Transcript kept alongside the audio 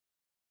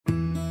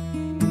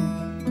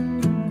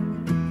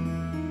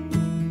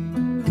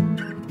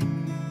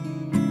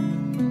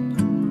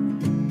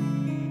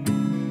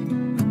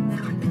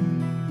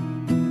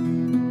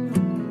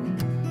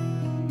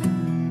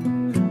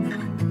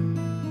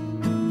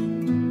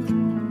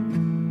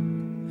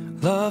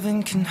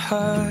Loving can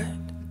hurt.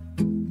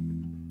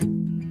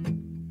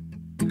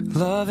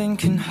 Loving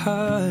can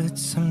hurt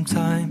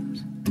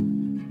sometimes,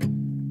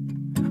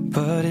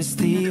 but it's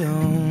the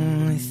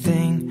only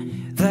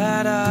thing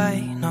that I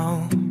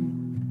know.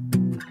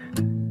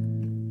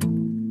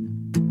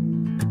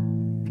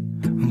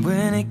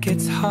 When it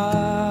gets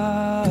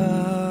hard,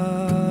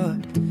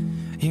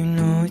 you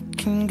know it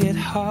can get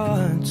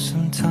hard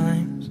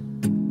sometimes.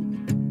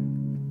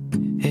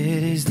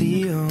 It is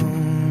the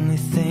only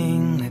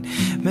thing that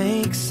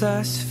makes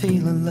us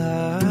feel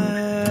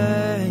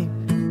alive.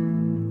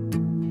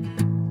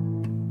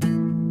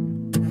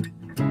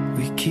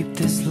 We keep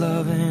this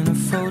love in a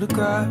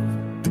photograph.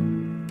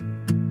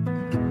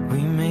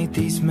 We made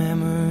these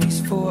memories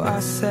for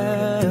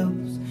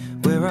ourselves,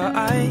 where our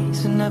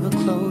eyes are never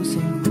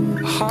closing,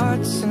 our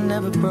hearts are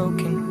never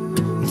broken,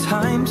 and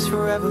time's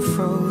forever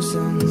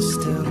frozen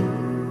still.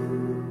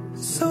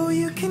 So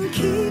you can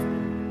keep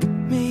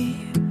me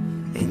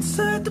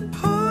inside the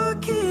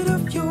pocket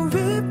of your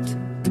ripped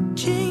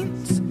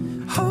jeans,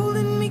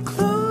 holding me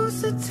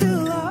closer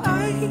till our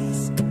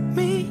eyes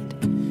meet.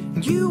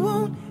 You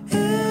won't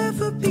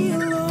ever be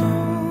alone.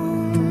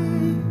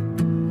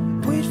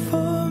 Wait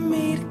for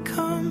me to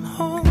come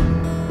home.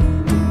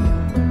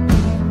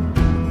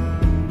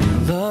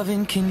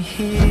 Loving can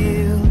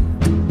heal.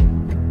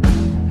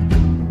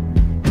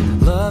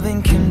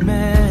 Loving can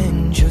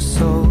mend your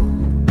soul,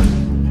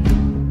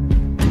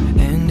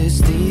 and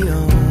it's the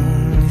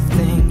only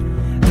thing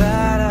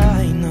that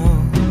I know.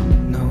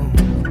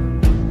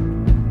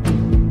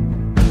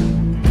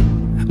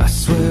 I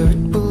swear it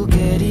will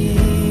get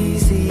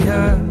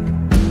easier.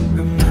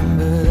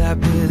 Remember that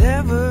with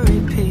every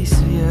piece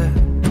of you.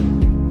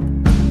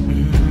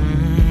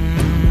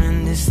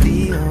 And it's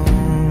the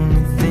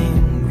only thing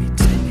we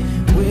take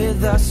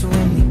with us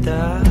when we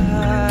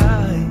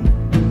die.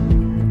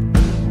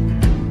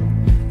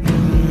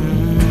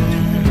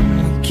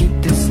 We keep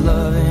this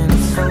love in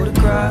a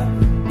photograph.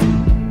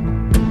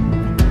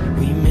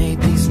 We made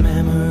these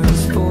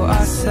memories for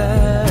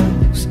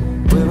ourselves,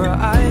 where our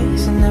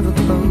eyes are never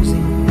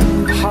closing,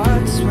 our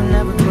hearts were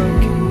never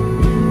broken,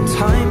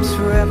 time's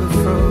forever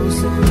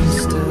frozen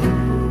still.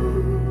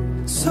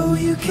 So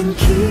you can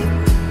keep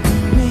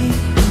me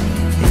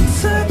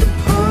inside the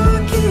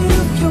pocket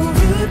of your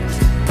ripped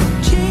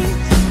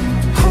jeans,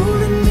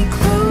 holding me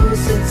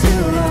closer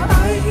till our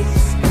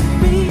eyes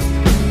meet.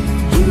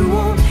 You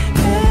won't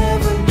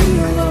ever be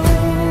alone.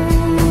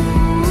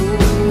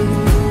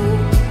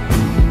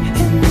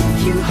 And if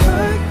you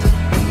hurt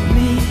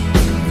me,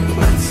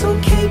 that's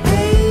okay,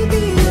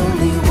 baby.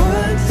 Only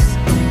once,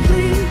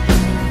 please.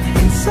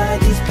 Inside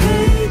these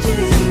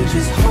pages, you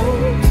just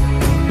hold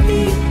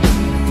me.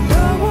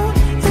 I won't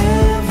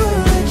ever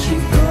let you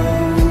go.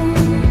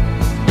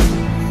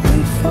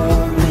 Wait for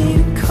me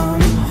to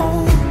come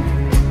home.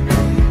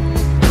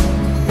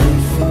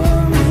 Wait for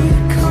me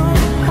to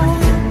come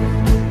home.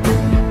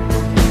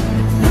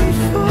 Wait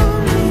for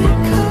me to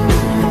come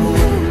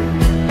home.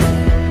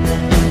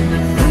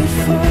 Wait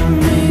for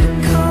me to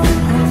come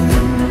home.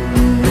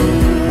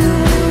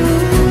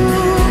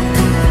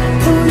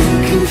 Oh, you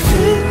can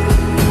fit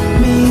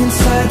me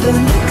inside the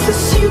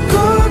necklace you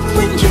got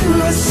when you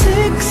were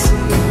 16,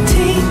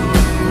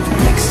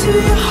 next to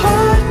your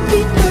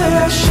heartbeat where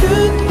I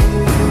should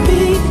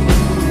be.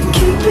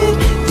 Keep it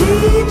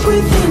deep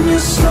within your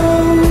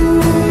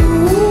soul.